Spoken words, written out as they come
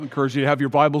I encourage you to have your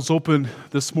Bibles open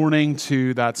this morning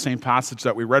to that same passage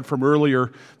that we read from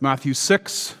earlier, Matthew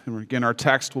 6. And again, our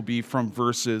text will be from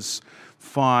verses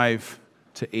 5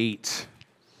 to 8.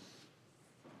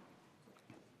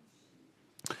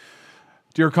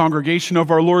 Dear congregation of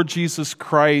our Lord Jesus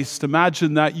Christ,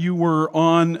 imagine that you were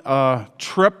on a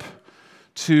trip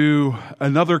to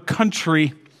another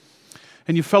country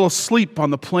and you fell asleep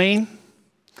on the plane.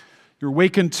 You're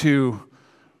awakened to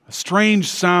a strange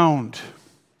sound.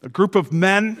 A group of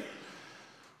men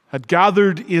had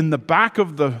gathered in the back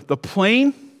of the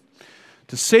plane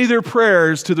to say their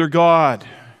prayers to their God,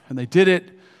 and they did it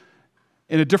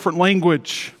in a different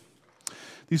language.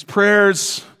 These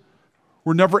prayers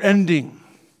were never ending.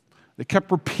 They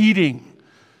kept repeating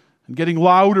and getting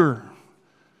louder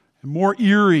and more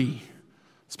eerie,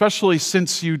 especially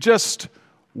since you just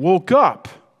woke up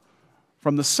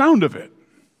from the sound of it.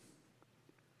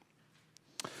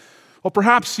 Well,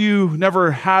 perhaps you never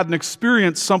had an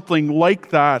experience something like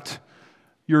that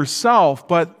yourself,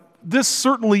 but this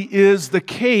certainly is the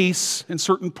case in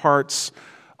certain parts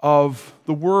of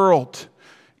the world.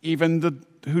 Even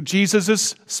who Jesus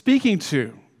is speaking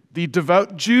to, the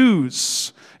devout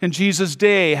Jews in Jesus'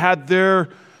 day had their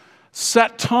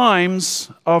set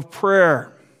times of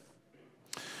prayer.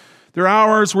 Their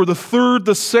hours were the 3rd,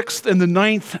 the 6th, and the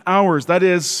 9th hours. That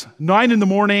is 9 in the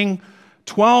morning,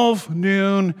 12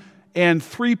 noon, and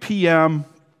 3 p.m.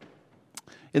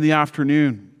 in the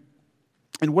afternoon.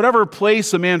 In whatever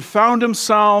place a man found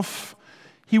himself,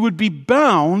 he would be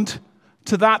bound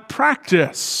to that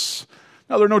practice.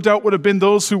 Now, there no doubt would have been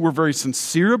those who were very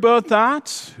sincere about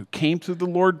that, who came to the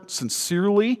Lord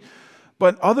sincerely,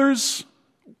 but others,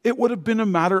 it would have been a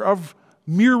matter of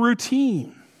mere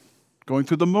routine, going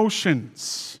through the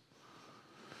motions.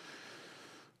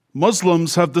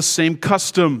 Muslims have the same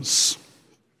customs.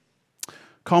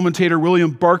 Commentator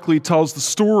William Barclay tells the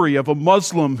story of a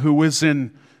Muslim who was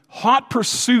in hot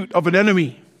pursuit of an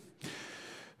enemy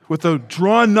with a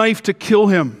drawn knife to kill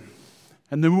him.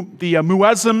 And the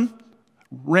muezzin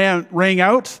rang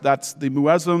out. That's the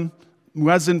muezzin,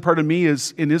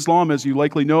 is in Islam, as you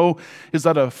likely know, is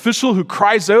that official who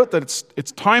cries out that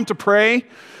it's time to pray.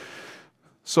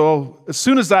 So as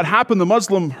soon as that happened, the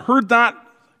Muslim heard that.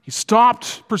 He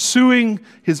stopped pursuing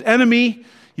his enemy.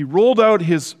 He rolled out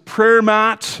his prayer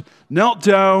mat, knelt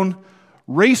down,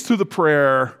 raced through the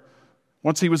prayer.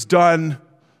 Once he was done,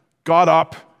 got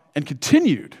up and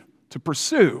continued to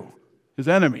pursue his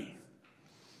enemy.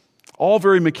 All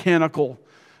very mechanical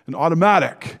and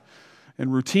automatic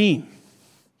and routine.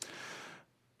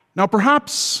 Now,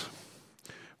 perhaps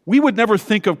we would never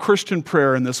think of Christian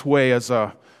prayer in this way as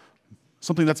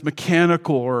something that's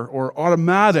mechanical or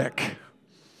automatic.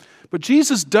 But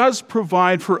Jesus does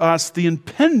provide for us the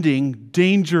impending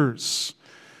dangers.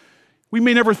 We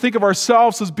may never think of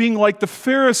ourselves as being like the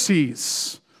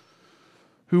Pharisees,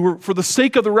 who were, for the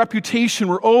sake of the reputation,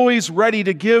 were always ready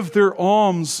to give their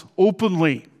alms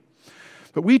openly.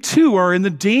 But we too are in the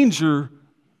danger,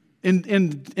 in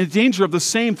danger of the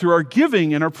same through our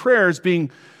giving and our prayers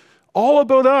being all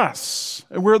about us,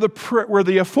 and where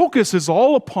the focus is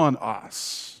all upon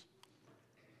us.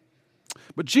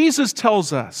 But Jesus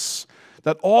tells us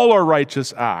that all our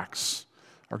righteous acts,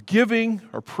 our giving,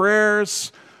 our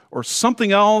prayers, or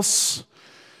something else,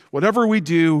 whatever we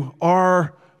do,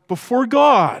 are before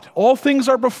God. All things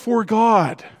are before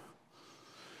God.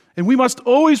 And we must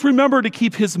always remember to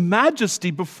keep His majesty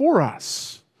before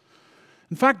us.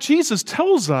 In fact, Jesus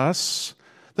tells us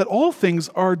that all things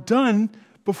are done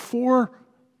before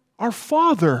our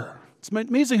Father. It's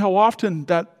amazing how often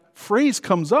that phrase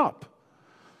comes up.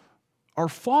 Our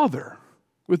Father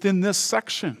within this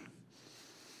section.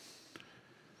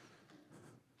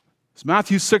 As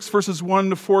Matthew 6 verses 1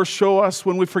 to 4 show us,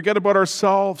 when we forget about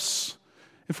ourselves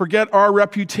and forget our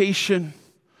reputation,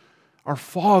 our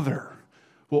Father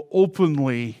will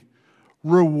openly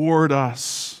reward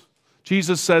us.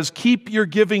 Jesus says, keep your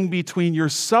giving between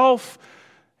yourself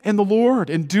and the Lord,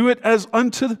 and do it as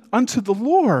unto the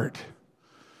Lord.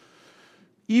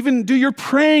 Even do your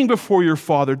praying before your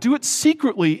Father. Do it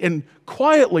secretly and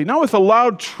quietly, not with a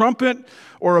loud trumpet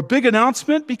or a big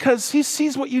announcement, because He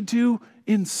sees what you do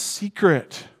in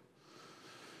secret.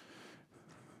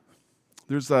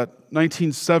 There's that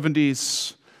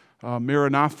 1970s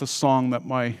Maranatha song that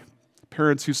my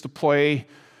parents used to play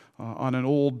on an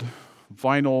old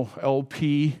vinyl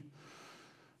LP,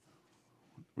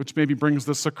 which maybe brings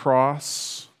this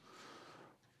across.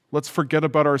 Let's forget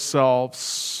about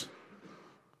ourselves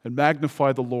and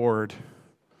magnify the Lord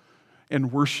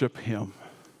and worship Him.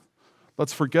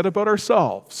 Let's forget about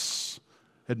ourselves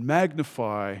and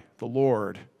magnify the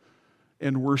Lord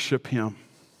and worship Him.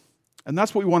 And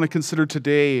that's what we want to consider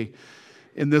today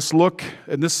in this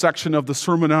section of the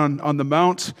Sermon on the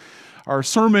Mount. Our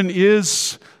sermon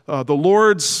is the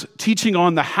Lord's teaching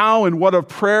on the how and what of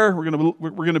prayer. We're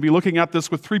going to be looking at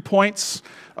this with 3 points.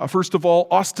 First of all,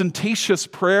 ostentatious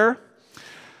prayer.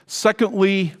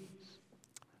 Secondly,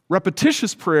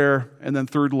 repetitious prayer. And then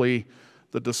thirdly,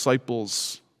 the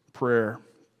disciples' prayer.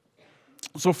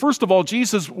 So first of all,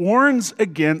 Jesus warns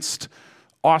against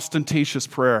ostentatious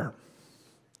prayer.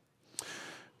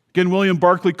 Again, William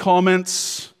Barclay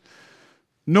comments,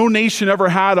 "No nation ever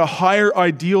had a higher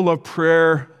ideal of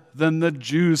prayer than the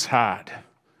Jews had.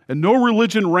 And no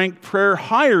religion ranked prayer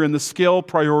higher in the scale of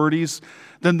priorities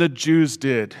than the Jews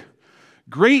did.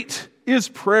 Great is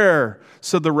prayer,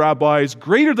 said the rabbis,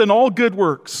 greater than all good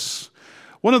works.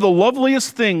 One of the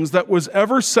loveliest things that was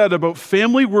ever said about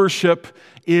family worship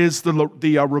is the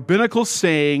rabbinical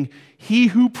saying, he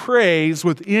who prays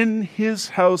within his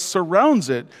house surrounds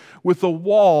it with a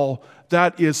wall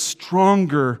that is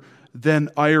stronger than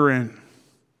iron."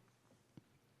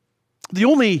 The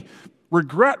only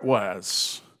regret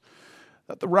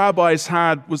that the rabbis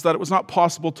had was that it was not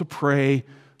possible to pray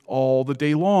all the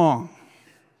day long.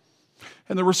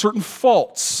 And there were certain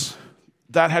faults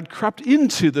that had crept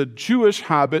into the Jewish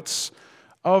habits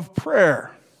of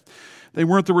prayer. They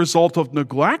weren't the result of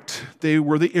neglect. They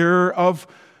were the error of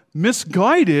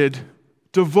misguided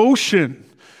devotion.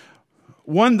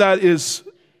 One that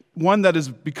has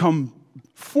become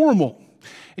formal.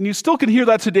 And you still can hear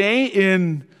that today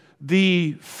in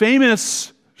the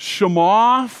famous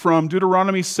Shema from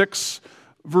Deuteronomy 6,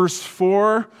 verse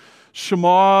 4.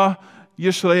 Shema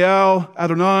Yisrael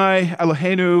Adonai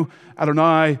Eloheinu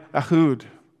Adonai Echad.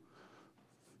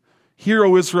 Hear,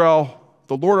 O Israel,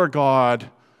 the Lord our God,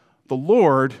 the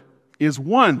Lord is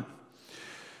one.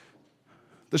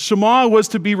 The Shema was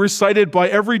to be recited by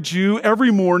every Jew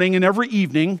every morning and every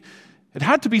evening. It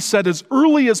had to be said as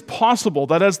early as possible,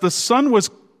 that as the sun was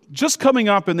just coming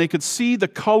up and they could see the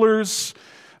colors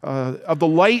of the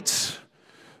light,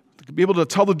 they could be able to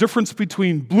tell the difference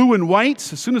between blue and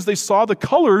white. As soon as they saw the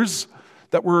colors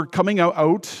that were coming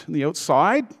out in the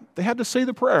outside, they had to say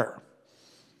the prayer.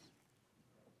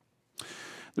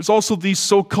 There's also these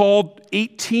so-called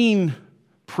 18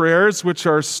 prayers, which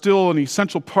are still an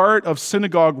essential part of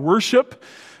synagogue worship.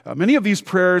 Many of these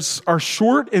prayers are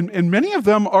short, and many of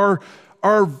them are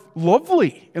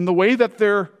lovely in the way that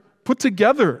they're put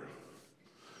together.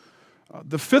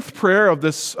 The fifth prayer of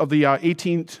the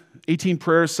 18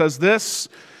 prayers says this: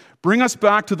 "Bring us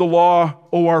back to the law,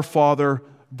 O our Father.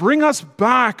 Bring us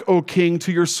back, O King,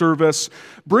 to your service.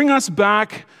 Bring us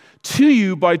back to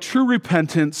you by true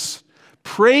repentance.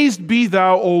 Praised be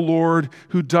thou, O Lord,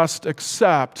 who dost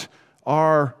accept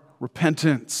our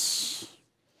repentance."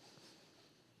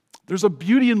 There's a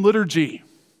beauty in liturgy.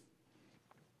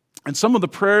 And some of the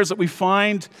prayers that we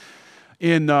find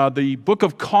in the Book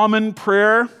of Common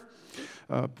Prayer,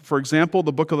 for example,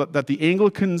 the book that the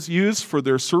Anglicans use for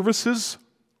their services,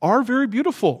 are very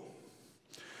beautiful.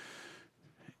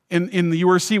 In the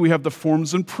URC, we have the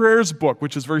Forms and Prayers book,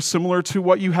 which is very similar to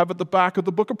what you have at the back of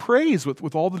the Book of Praise,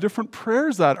 with all the different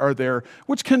prayers that are there,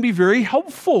 which can be very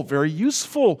helpful, very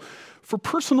useful for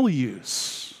personal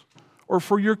use or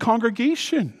for your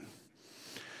congregation.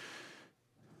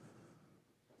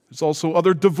 There's also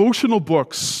other devotional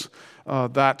books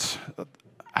that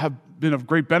have been of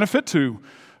great benefit to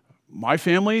my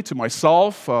family, to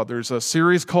myself. There's a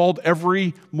series called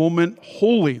Every Moment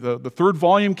Holy. The third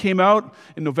volume came out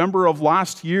in November of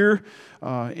last year,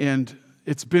 and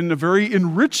it's been a very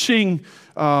enriching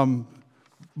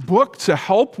book to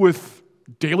help with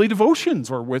daily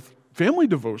devotions or with family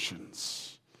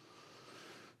devotions.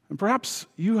 And perhaps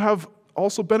you have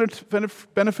also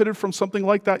benefited from something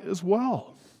like that as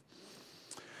well.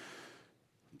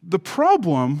 The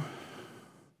problem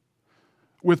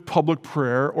with public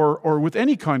prayer, or with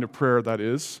any kind of prayer that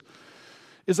is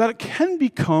that it can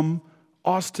become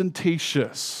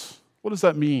ostentatious. What does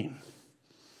that mean?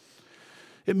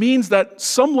 It means that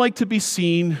some like to be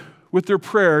seen with their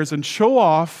prayers and show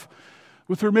off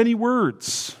with their many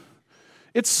words.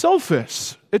 It's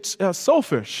selfish. It's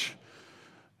selfish.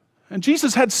 And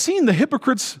Jesus had seen the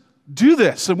hypocrites do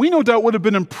this, and we no doubt would have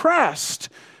been impressed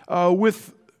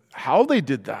with how they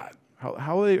did that,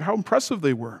 how impressive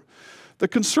they were. The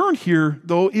concern here,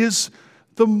 though, is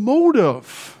the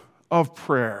motive of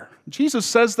prayer. Jesus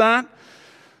says that.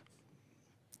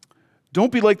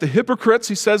 Don't be like the hypocrites,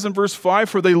 he says in verse 5,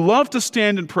 for they love to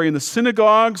stand and pray in the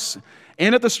synagogues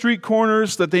and at the street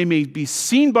corners that they may be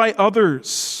seen by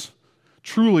others.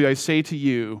 Truly, I say to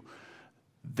you,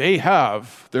 they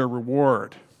have their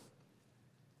reward.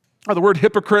 Now, the word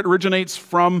hypocrite originates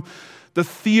from the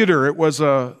theater. It was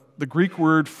the Greek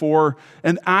word for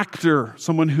an actor,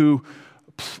 someone who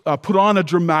put on a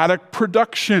dramatic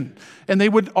production. And they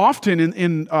would often,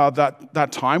 in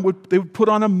that time, they would put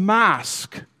on a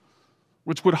mask,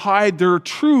 which would hide their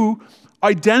true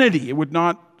identity. It would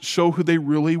not show who they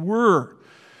really were.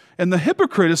 And the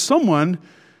hypocrite is someone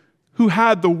who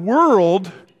had the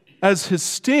world as his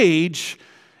stage,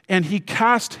 and he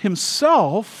cast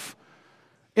himself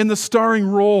in the starring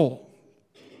role.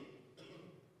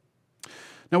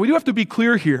 Now, we do have to be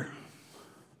clear here.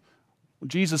 When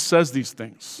Jesus says these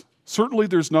things, certainly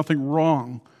there's nothing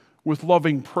wrong with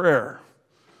loving prayer.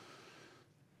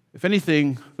 If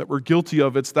anything that we're guilty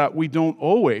of, it's that we don't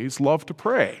always love to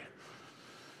pray.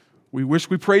 We wish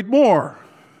we prayed more.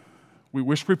 We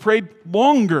wish we prayed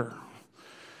longer.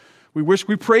 We wish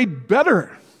we prayed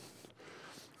better.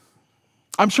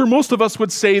 I'm sure most of us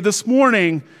would say this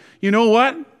morning, you know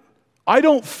what? I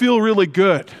don't feel really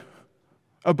good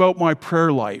about my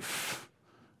prayer life.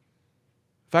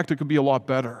 In fact, it could be a lot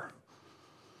better.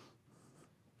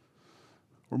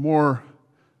 We're more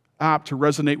apt to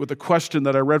resonate with the question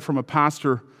that I read from a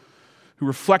pastor who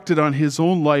reflected on his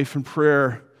own life and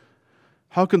prayer.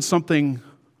 How can something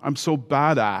I'm so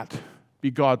bad at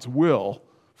be God's will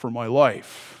for my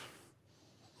life?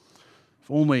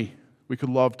 If only we could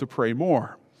love to pray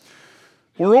more.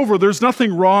 Moreover, there's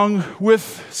nothing wrong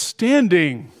with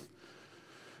standing.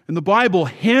 In the Bible,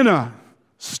 Hannah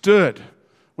stood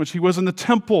when she was in the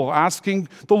temple asking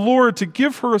the Lord to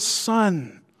give her a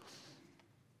son.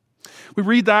 We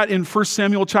read that in 1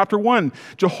 Samuel chapter 1.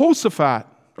 Jehoshaphat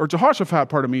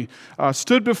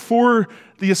stood before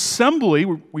the assembly.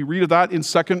 We read of that in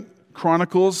 2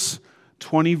 Chronicles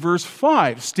 20, verse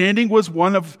 5. Standing was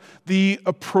one of the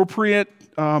appropriate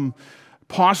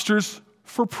postures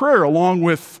for prayer, along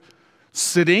with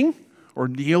sitting or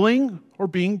kneeling or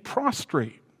being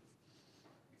prostrate.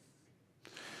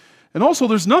 And also,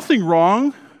 there's nothing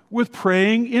wrong with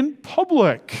praying in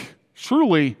public.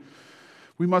 Surely,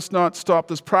 we must not stop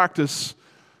this practice,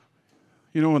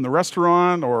 in the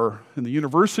restaurant or in the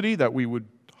university, that we would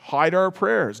hide our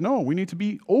prayers. No, we need to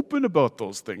be open about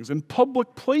those things in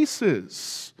public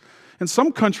places. In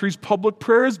some countries, public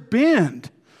prayer is banned.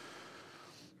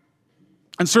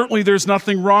 And certainly there's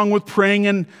nothing wrong with praying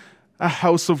in a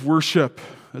house of worship,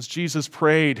 as Jesus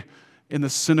prayed in the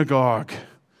synagogue.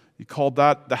 He called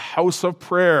that the house of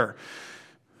prayer.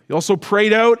 He also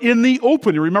prayed out in the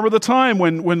open. You remember the time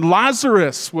when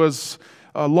Lazarus was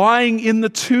lying in the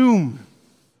tomb,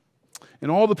 and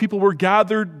all the people were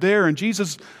gathered there, and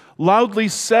Jesus loudly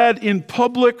said in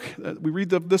public, we read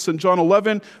this in John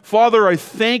 11, "Father, I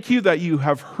thank you that you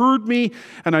have heard me,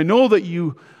 and I know that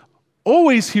you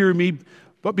always hear me,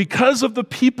 but because of the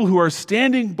people who are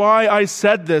standing by, I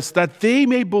said this, that they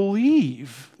may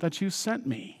believe that you sent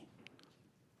me."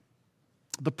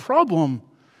 The problem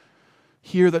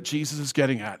here that Jesus is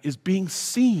getting at is being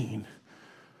seen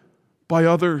by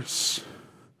others.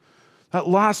 That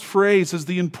last phrase is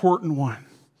the important one.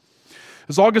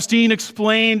 As Augustine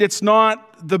explained, it's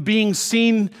not the being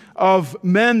seen of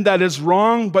men that is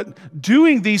wrong, but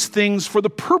doing these things for the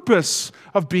purpose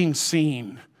of being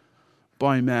seen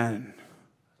by men.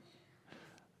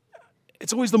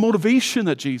 It's always the motivation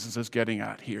that Jesus is getting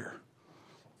at here.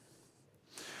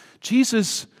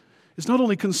 Jesus is not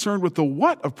only concerned with the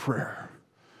what of prayer,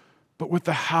 but with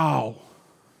the how.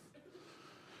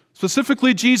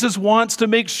 Specifically, Jesus wants to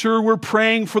make sure we're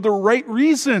praying for the right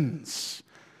reasons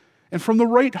and from the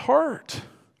right heart.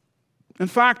 In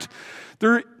fact,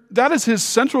 that is his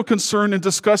central concern in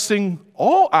discussing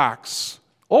all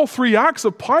three acts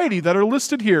of piety that are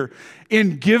listed here,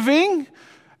 in giving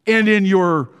and in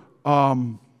your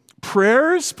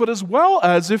prayers, but as well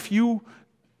as if you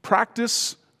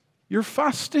practice your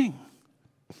fasting.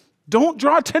 Don't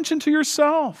draw attention to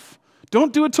yourself.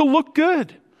 Don't do it to look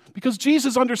good, because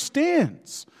Jesus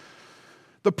understands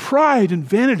the pride and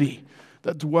vanity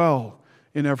that dwell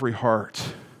in every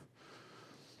heart.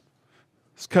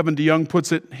 As Kevin DeYoung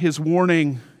puts it, his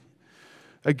warning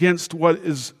against what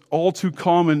is all too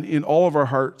common in all of our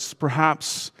hearts,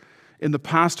 perhaps in the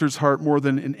pastor's heart more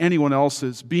than in anyone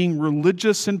else's, being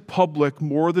religious in public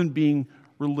more than being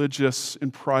religious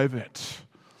in private.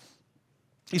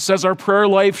 He says our prayer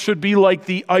life should be like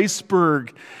the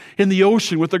iceberg in the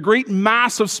ocean, with a great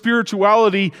mass of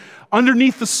spirituality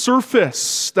underneath the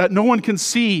surface that no one can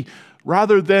see,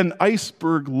 rather than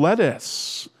iceberg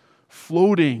lettuce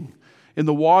floating in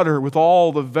the water with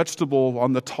all the vegetable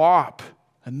on the top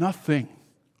and nothing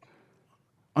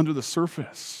under the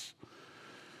surface.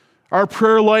 Our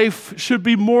prayer life should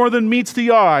be more than meets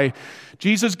the eye.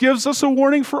 Jesus gives us a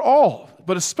warning for all.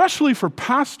 but especially for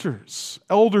pastors,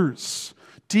 elders,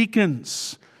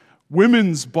 deacons,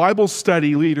 women's Bible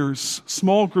study leaders,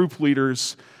 small group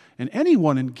leaders, and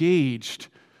anyone engaged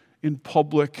in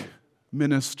public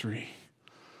ministry.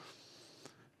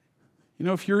 You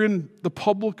know, if you're in the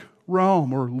public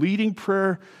realm or leading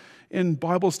prayer in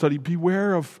Bible study,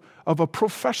 beware of a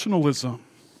professionalism.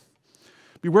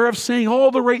 Beware of saying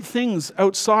all the right things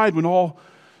outside when all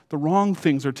the wrong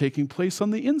things are taking place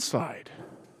on the inside.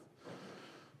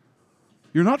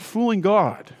 You're not fooling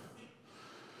God.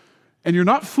 And you're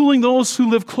not fooling those who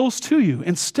live close to you.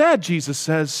 Instead, Jesus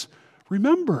says,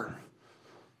 remember,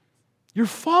 your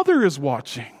Father is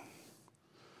watching.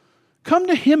 Come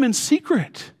to Him in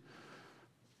secret.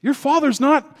 Your Father's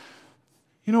not,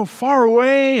 far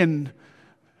away and,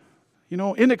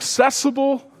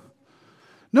 inaccessible.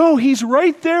 No, He's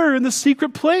right there in the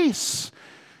secret place.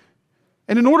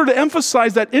 And in order to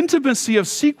emphasize that intimacy of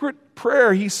secret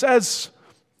prayer, He says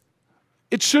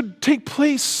it should take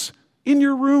place in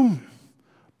your room,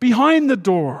 behind the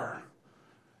door,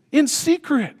 in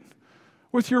secret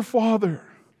with your Father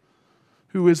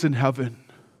who is in heaven.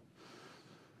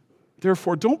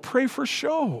 Therefore, don't pray for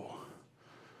show,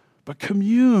 but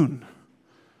commune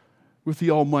with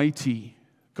the Almighty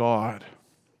God.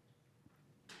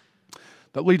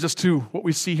 That leads us to what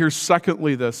we see here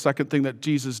secondly, the second thing that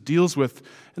Jesus deals with,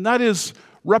 and that is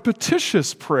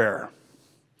repetitious prayer.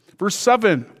 Verse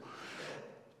 7,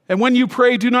 and when you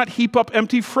pray, do not heap up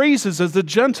empty phrases as the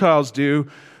Gentiles do,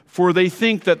 for they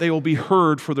think that they will be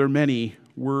heard for their many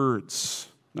words.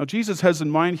 Now, Jesus has in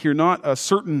mind here not a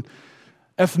certain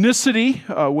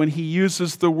ethnicity when he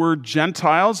uses the word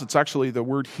Gentiles. It's actually the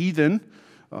word heathen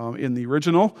in the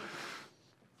original.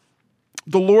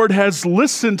 The Lord has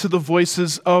listened to the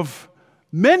voices of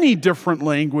many different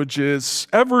languages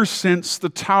ever since the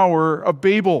Tower of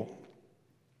Babel.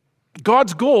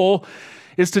 God's goal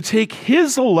is to take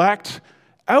His elect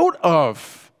out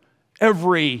of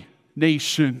every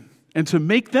nation and to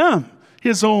make them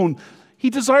His own. He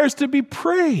desires to be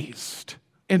praised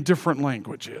in different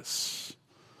languages.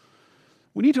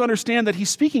 We need to understand that He's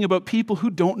speaking about people who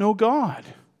don't know God.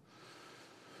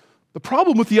 The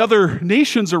problem with the other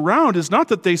nations around is not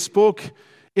that they spoke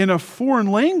in a foreign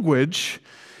language,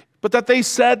 but that they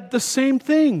said the same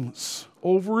things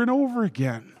over and over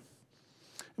again.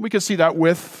 And we can see that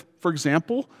with, for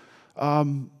example,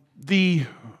 the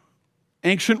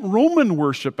ancient Roman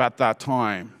worship at that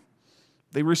time.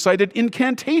 They recited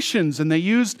incantations and they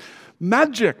used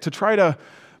magic to try to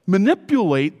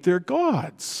manipulate their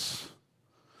gods.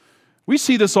 We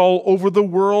see this all over the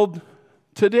world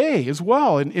today as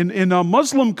well. In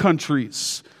Muslim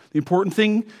countries, the important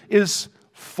thing is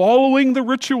following the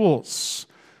rituals,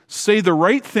 say the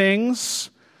right things,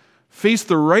 face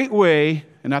the right way,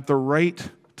 and at the right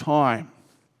time.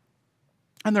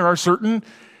 And there are certain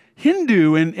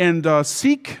Hindu and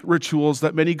Sikh rituals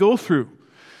that many go through.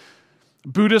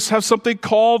 Buddhists have something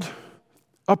called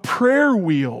a prayer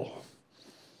wheel.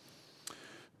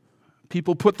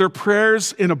 People put their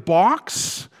prayers in a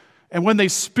box, and when they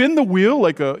spin the wheel,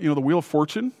 like the Wheel of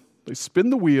Fortune, they spin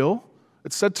the wheel.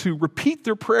 It's said to repeat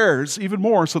their prayers even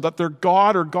more so that their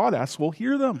god or goddess will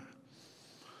hear them.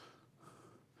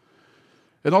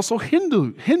 And also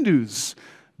Hindus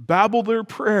babble their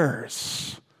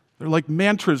prayers. They're like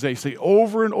mantras they say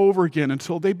over and over again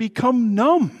until they become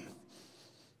numb.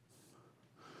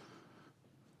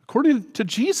 According to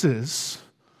Jesus,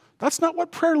 that's not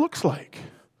what prayer looks like.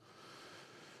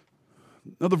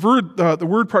 Now, the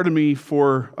word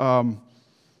for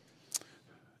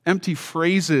empty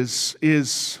phrases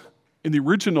is, in the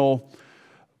original,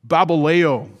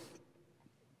 babaleo.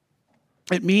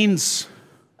 It means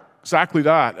exactly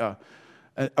that,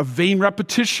 a vain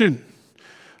repetition.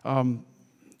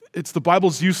 It's the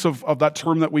Bible's use of that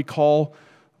term that we call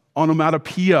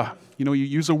onomatopoeia. You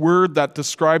use a word that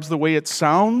describes the way it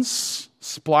sounds,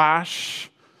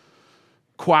 splash,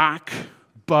 quack,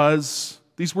 buzz.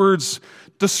 These words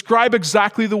describe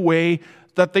exactly the way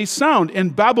that they sound.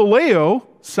 And babaleo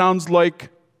sounds like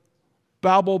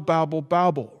babble, babble,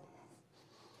 babble.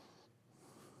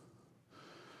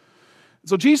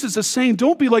 So Jesus is saying,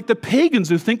 don't be like the pagans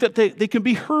who think that they can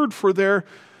be heard for their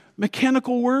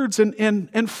mechanical words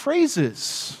and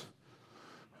phrases.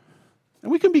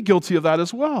 And we can be guilty of that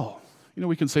as well.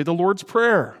 We can say the Lord's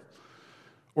Prayer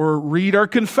or read our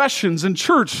confessions in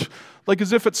church like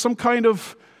as if it's some kind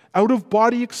of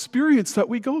out-of-body experience that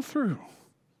we go through,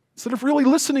 instead of really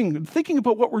listening and thinking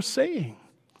about what we're saying,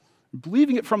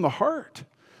 believing it from the heart.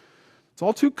 It's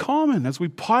all too common as we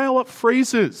pile up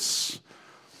phrases.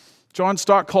 John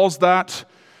Stott calls that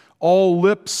all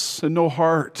lips and no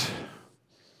heart.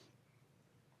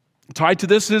 Tied to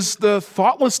this is the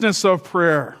thoughtlessness of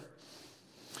prayer.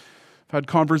 I've had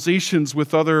conversations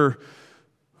with other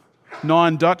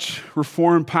non-Dutch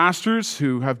Reformed pastors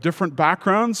who have different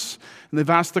backgrounds, and they've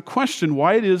asked the question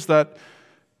why it is that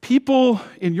people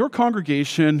in your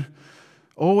congregation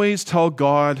always tell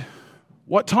God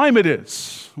what time it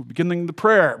is, beginning the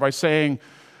prayer by saying,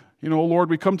 Lord,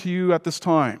 we come to you at this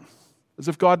time, as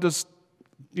if God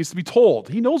needs to be told.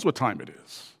 He knows what time it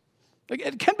is.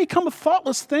 It can become a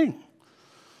thoughtless thing.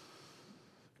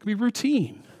 It can be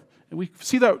routine. And we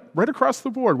see that right across the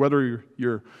board, whether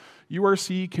you're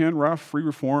URC, CanRef, Free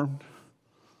Reformed.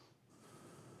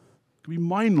 It can be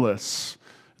mindless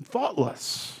and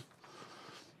thoughtless.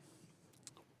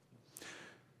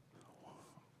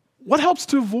 What helps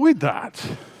to avoid that?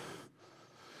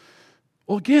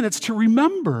 Well, again, it's to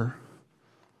remember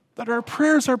that our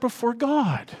prayers are before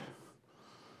God.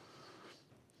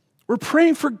 We're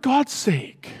praying for God's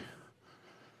sake.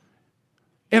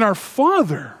 And our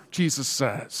Father, Jesus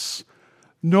says,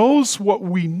 knows what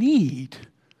we need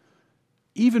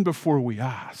even before we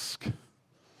ask.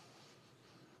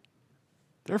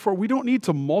 Therefore, we don't need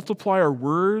to multiply our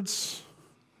words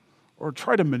or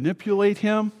try to manipulate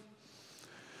Him.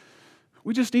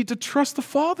 We just need to trust the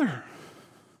Father.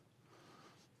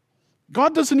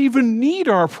 God doesn't even need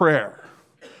our prayer,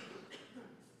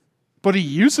 but He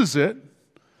uses it.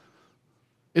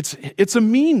 It's a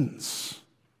means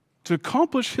to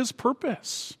accomplish His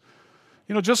purpose.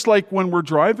 Just like when we're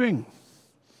driving,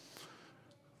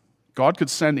 God could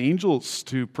send angels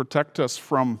to protect us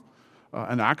from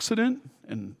an accident,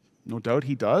 and no doubt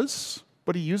He does,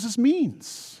 but He uses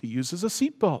means. He uses a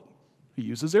seatbelt. He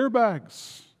uses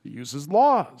airbags. He uses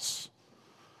laws.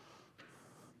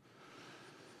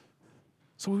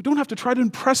 So we don't have to try to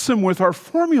impress Him with our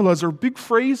formulas or big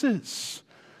phrases.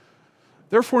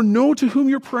 Therefore, know to whom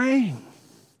you're praying.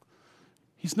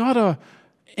 He's not an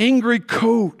angry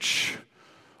coach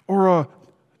or a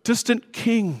distant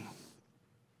king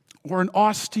or an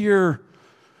austere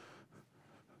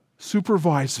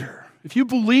supervisor. If you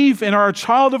believe and are a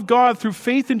child of God through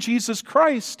faith in Jesus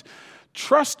Christ,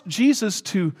 trust Jesus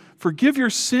to forgive your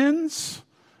sins.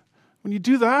 When you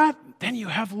do that, then you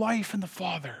have life in the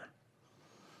Father.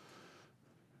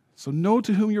 So know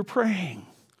to whom you're praying.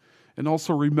 And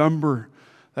also remember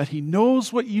that He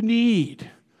knows what you need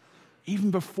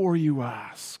even before you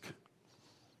ask.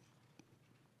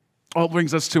 Well, it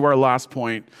brings us to our last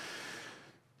point,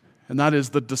 and that is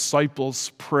the disciples'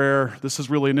 prayer. This is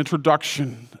really an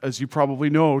introduction, as you probably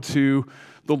know, to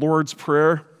the Lord's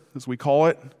Prayer, as we call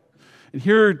it. And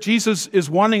here, Jesus is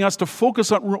wanting us to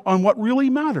focus on what really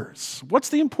matters. What's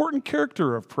the important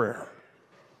character of prayer?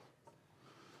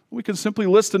 We can simply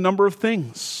list a number of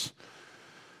things.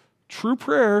 True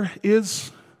prayer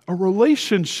is a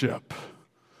relationship.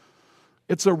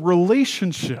 It's a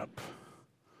relationship.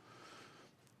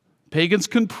 Pagans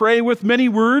can pray with many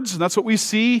words, and that's what we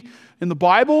see in the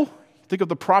Bible. Think of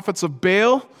the prophets of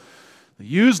Baal. They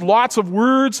used lots of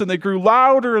words, and they grew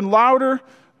louder and louder.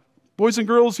 Boys and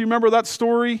girls, you remember that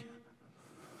story?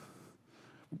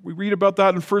 We read about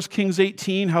that in 1 Kings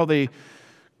 18, how they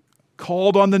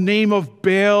called on the name of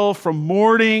Baal from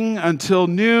morning until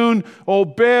noon. Oh,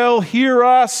 Baal, hear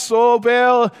us. Oh,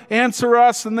 Baal, answer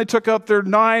us. And they took out their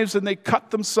knives and they cut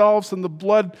themselves and the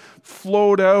blood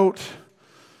flowed out.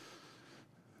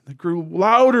 They grew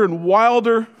louder and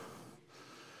wilder.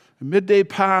 And midday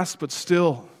passed, but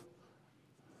still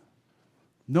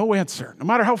no answer. No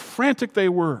matter how frantic they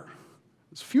were, it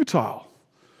was futile.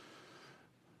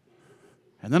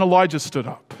 And then Elijah stood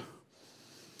up.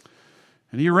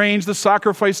 And he arranged the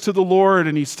sacrifice to the Lord,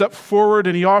 and he stepped forward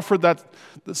and he offered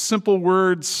the simple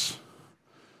words,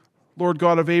 Lord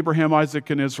God of Abraham, Isaac,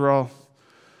 and Israel,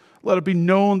 let it be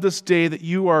known this day that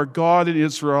you are God in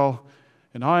Israel,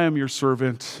 and I am your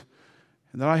servant,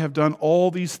 and that I have done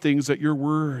all these things at your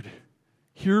word.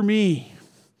 Hear me,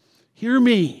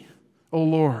 O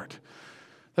Lord,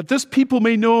 that this people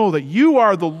may know that you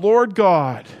are the Lord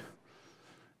God,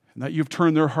 and that you've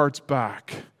turned their hearts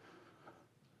back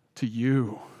to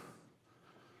you.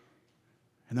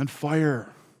 And then fire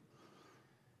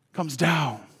comes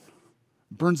down,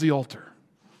 burns the altar.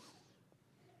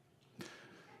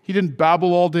 He didn't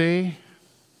babble all day,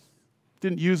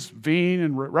 didn't use vain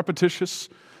and repetitious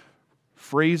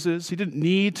phrases. He didn't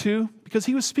need to, because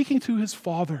he was speaking to his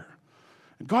Father.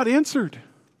 And God answered.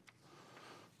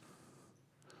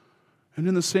 And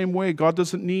in the same way, God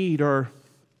doesn't need our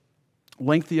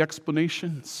lengthy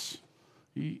explanations.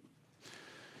 He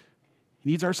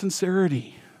needs our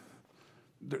sincerity.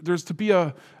 There's to be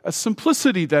a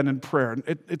simplicity then in prayer.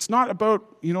 It's not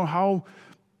about,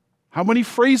 how many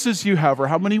phrases you have or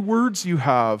how many words you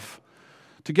have.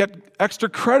 to get extra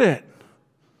credit,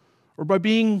 or by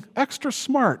being extra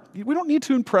smart. We don't need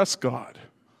to impress God.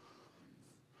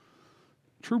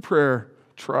 True prayer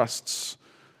trusts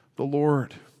the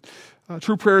Lord.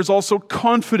 True prayer is also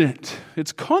confident.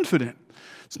 It's confident.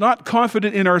 It's not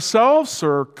confident in ourselves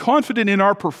or confident in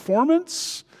our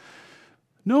performance.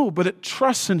 No, but it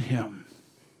trusts in Him.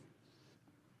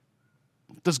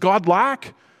 Does God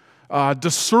lack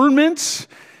discernment?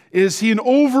 Is He an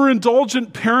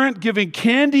overindulgent parent giving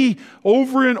candy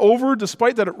over and over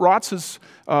despite that it rots His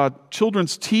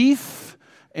children's teeth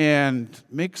and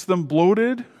makes them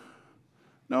bloated?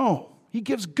 No, He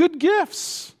gives good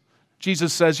gifts.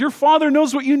 Jesus says, your Father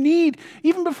knows what you need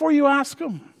even before you ask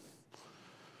Him.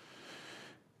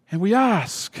 And we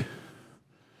ask,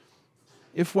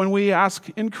 if when we ask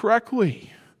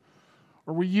incorrectly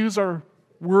or we use our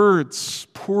words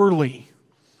poorly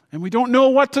and we don't know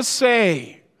what to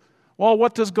say, well,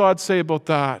 what does God say about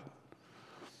that?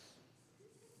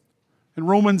 In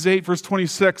Romans 8, verse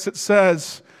 26, it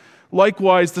says,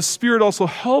 likewise, the Spirit also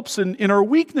helps in our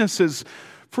weaknesses,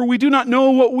 for we do not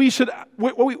know what we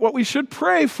should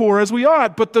pray for as we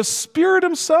ought, but the Spirit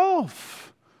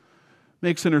Himself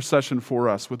makes intercession for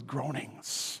us with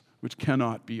groanings which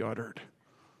cannot be uttered.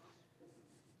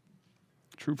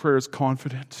 True prayer is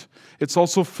confident. It's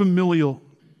also familial.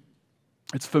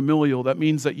 It's familial. That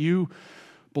means that you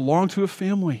belong to a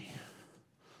family.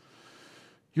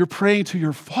 You're praying to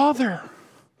your Father. And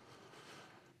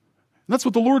that's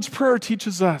what the Lord's Prayer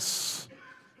teaches us.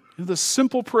 This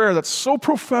simple prayer that's so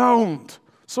profound,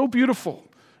 so beautiful.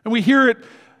 And we hear it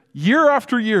year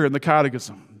after year in the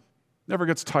Catechism. Never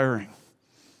gets tiring.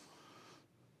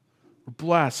 We're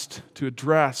blessed to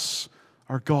address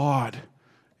our God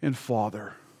and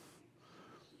Father.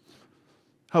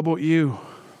 How about you?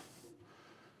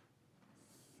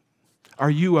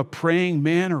 Are you a praying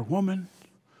man or woman?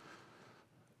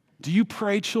 Do you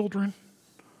pray, children?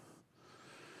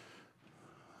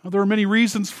 Now, there are many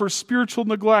reasons for spiritual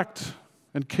neglect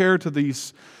and care to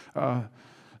these.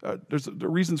 There's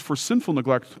reasons for sinful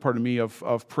neglect,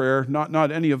 of prayer.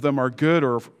 Not any of them are good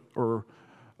or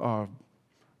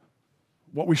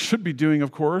what we should be doing,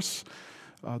 of course.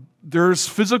 There's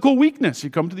physical weakness.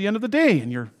 You come to the end of the day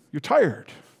and you're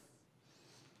tired.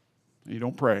 And you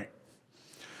don't pray.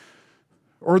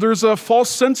 Or there's a false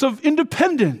sense of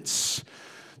independence.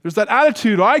 There's that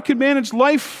attitude, I can manage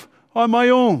life on my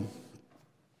own.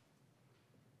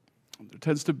 There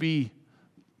tends to be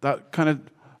that kind of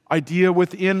idea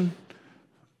within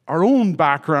our own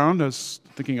background, as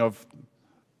thinking of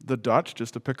the Dutch,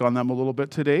 just to pick on them a little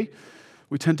bit today.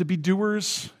 We tend to be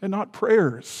doers and not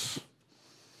prayers.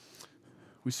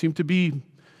 We seem to be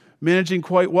managing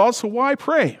quite well, so why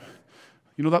pray?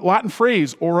 You know that Latin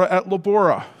phrase, ora et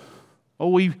labora. Oh,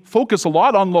 we focus a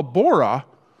lot on labora,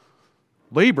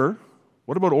 labor.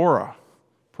 What about ora,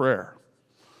 prayer?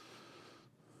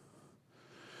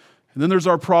 And then there's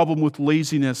our problem with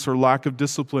laziness or lack of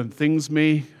discipline. Things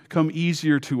may come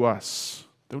easier to us.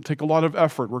 They don't take a lot of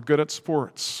effort. We're good at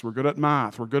sports. We're good at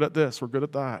math. We're good at this. We're good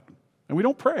at that. And we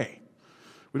don't pray.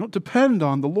 We don't depend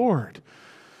on the Lord.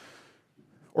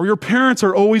 Or your parents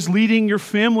are always leading your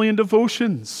family in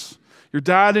devotions. Your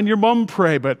dad and your mom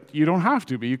pray, but you don't have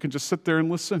to be. You can just sit there and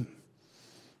listen.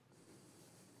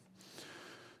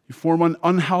 You form an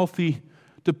unhealthy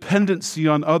dependency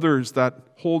on others that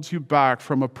holds you back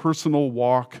from a personal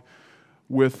walk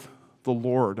with the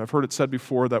Lord. I've heard it said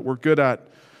before that we're good at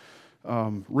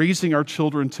raising our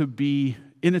children to be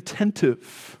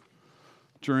inattentive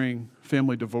during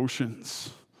family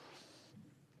devotions.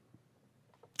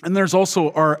 And there's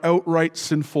also our outright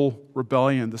sinful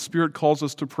rebellion. The Spirit calls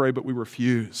us to pray, but we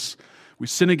refuse. We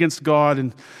sin against God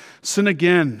and sin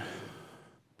again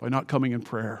by not coming in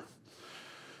prayer.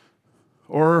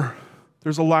 Or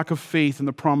there's a lack of faith in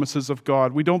the promises of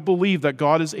God. We don't believe that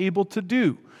God is able to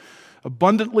do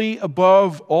abundantly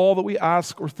above all that we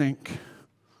ask or think.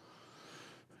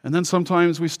 And then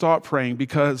sometimes we stop praying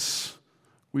because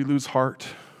we lose heart.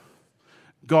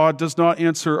 God does not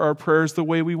answer our prayers the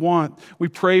way we want. We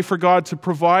pray for God to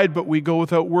provide, but we go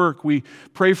without work. We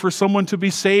pray for someone to be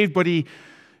saved, but he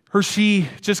or she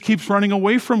just keeps running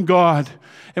away from God.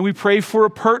 And we pray for a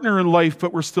partner in life,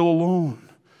 but we're still alone.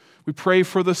 We pray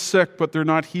for the sick, but they're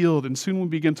not healed. And soon we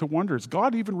begin to wonder, is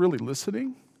God even really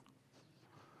listening?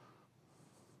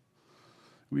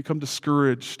 We become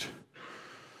discouraged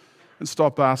and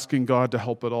stop asking God to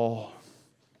help at all.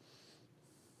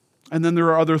 And then there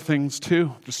are other things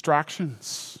too,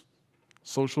 distractions,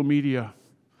 social media,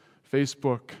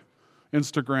 Facebook,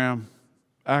 Instagram,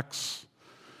 X,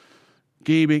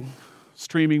 gaming,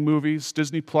 streaming movies,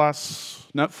 Disney Plus,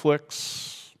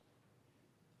 Netflix,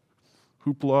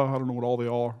 hoopla, I don't know what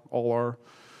all are.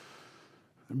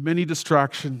 Many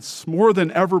distractions, more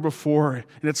than ever before, and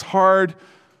it's hard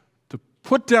to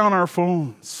put down our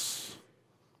phones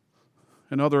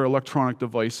and other electronic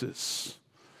devices.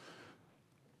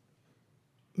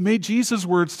 May Jesus'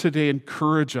 words today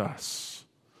encourage us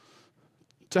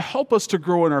to help us to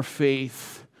grow in our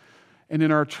faith and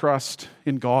in our trust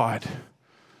in God.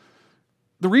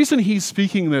 The reason he's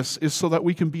speaking this is so that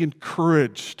we can be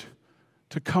encouraged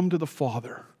to come to the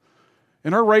Father.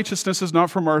 And our righteousness is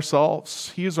not from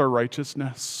ourselves. He is our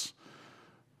righteousness.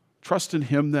 Trust in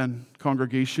him then,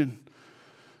 congregation,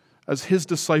 as his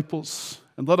disciples,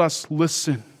 and let us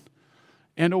listen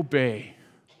and obey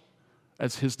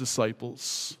as his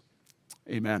disciples.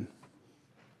 Amen.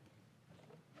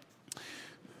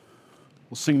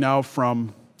 We'll sing now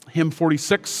from hymn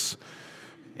 46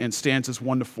 and stanzas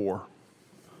 1 to 4.